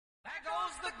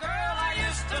goes the girl I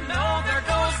used to know. There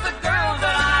goes the girl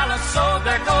that I love so.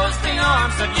 There goes the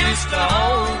arms that used to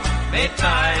hold me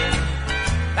tight.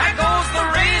 There goes the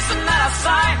reason that I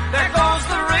sigh. There goes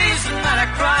the reason that I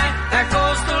cry. There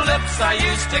goes the lips I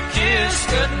used to kiss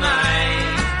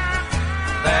goodnight.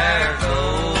 There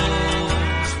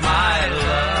goes my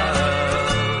love.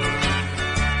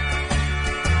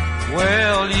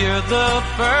 Well, you're the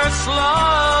first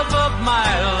love of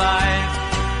my life,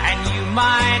 and you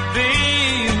might be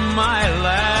my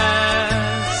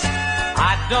last.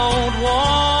 I don't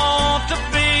want to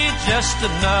be just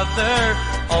another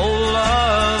old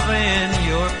love in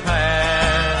your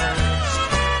past.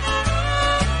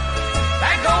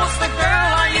 There goes the girl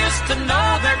I used to know.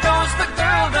 There goes the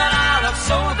girl that I love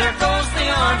so. There goes the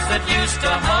arms that used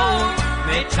to hold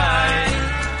me tight.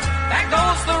 There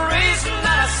goes the reason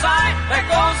that I sigh. There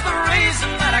goes the reason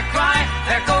that I cry.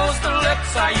 There goes the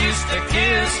lips I used to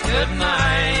kiss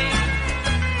goodnight.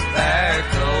 There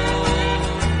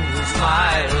goes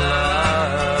my love.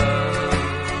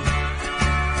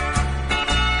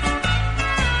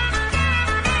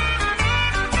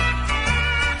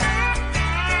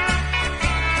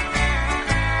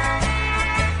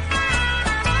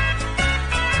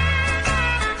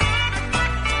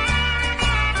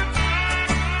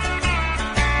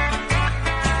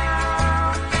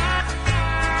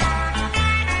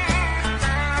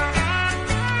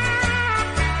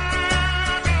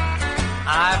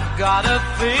 I've got a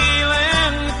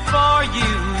feeling for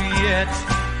you yet,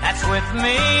 that's with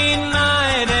me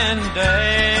night and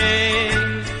day.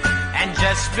 And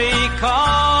just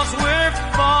because we're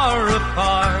far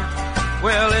apart,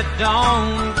 well, it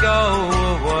don't go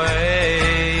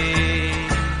away.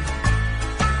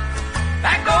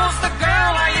 There goes the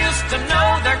girl I used to know.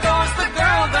 There goes the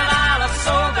girl that I love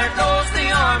so. There goes the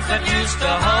arms that used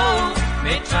to hold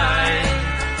me tight.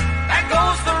 There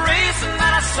goes the reason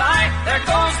that I sigh. There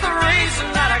goes the reason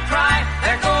that I cry.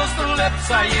 There goes the lips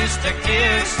I used to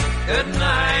kiss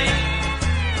goodnight.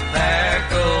 There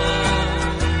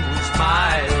goes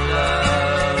my